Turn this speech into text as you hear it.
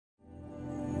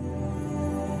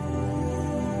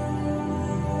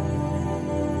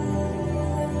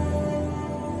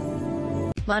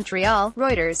Montreal,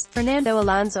 Reuters. Fernando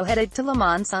Alonso headed to Le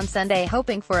Mans on Sunday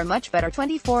hoping for a much better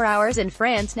 24 hours in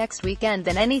France next weekend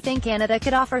than anything Canada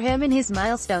could offer him in his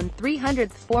milestone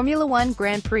 300th Formula One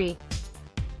Grand Prix.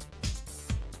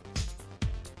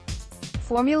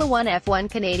 Formula One F1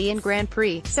 Canadian Grand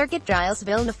Prix, Circuit Gilles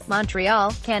Villeneuve,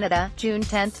 Montreal, Canada, June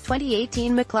 10,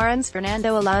 2018. McLaren's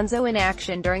Fernando Alonso in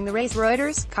action during the race.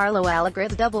 Reuters. Carlo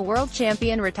AllegriThe, double world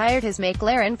champion, retired his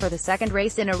McLaren for the second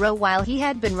race in a row while he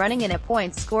had been running in a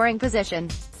point-scoring position.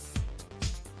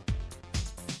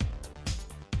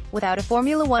 Without a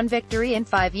Formula One victory in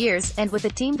 5 years, and with a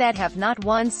team that have not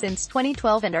won since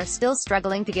 2012 and are still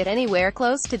struggling to get anywhere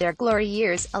close to their glory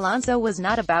years, Alonso was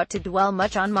not about to dwell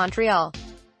much on Montreal.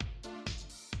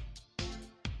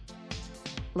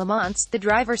 Le Mans, the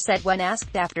driver said when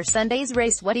asked after Sunday's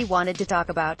race what he wanted to talk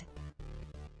about.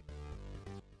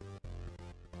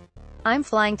 "I'm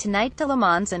flying tonight to Le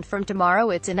Mans and from tomorrow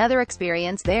it's another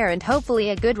experience there and hopefully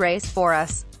a good race for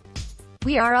us.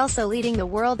 We are also leading the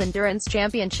World Endurance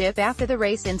Championship after the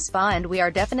race in Spa and we are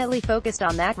definitely focused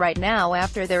on that right now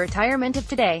after the retirement of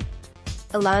today."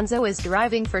 Alonso is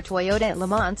driving for Toyota at Le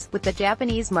Mans, with the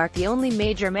Japanese marque the only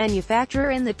major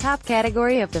manufacturer in the top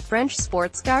category of the French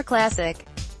sports car classic.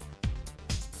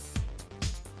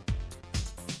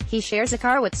 He shares a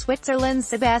car with Switzerland's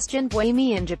Sebastian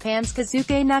Buemi and Japan's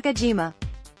Kazuki Nakajima.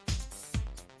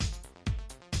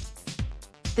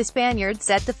 The Spaniard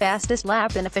set the fastest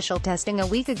lap in official testing a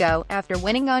week ago, after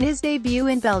winning on his debut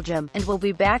in Belgium, and will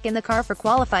be back in the car for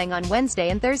qualifying on Wednesday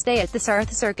and Thursday at the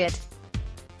Sarthe circuit.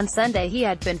 On Sunday he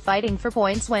had been fighting for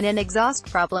points when an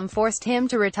exhaust problem forced him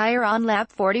to retire on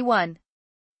lap 41.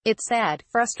 "It's sad,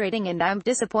 frustrating and I'm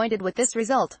disappointed with this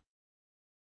result.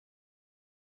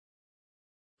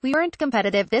 We weren't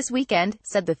competitive this weekend,"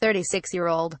 said the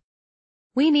 36-year-old.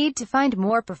 "We need to find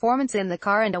more performance in the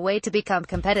car and a way to become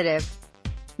competitive."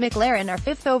 McLaren are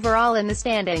 5th overall in the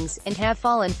standings, and have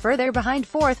fallen further behind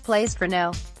 4th place for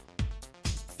now.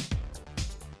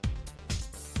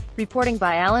 Reporting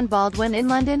by Alan Baldwin in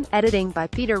London, editing by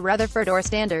Peter Rutherford or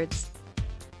Standards.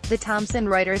 The Thomson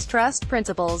Reuters Trust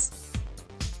Principles.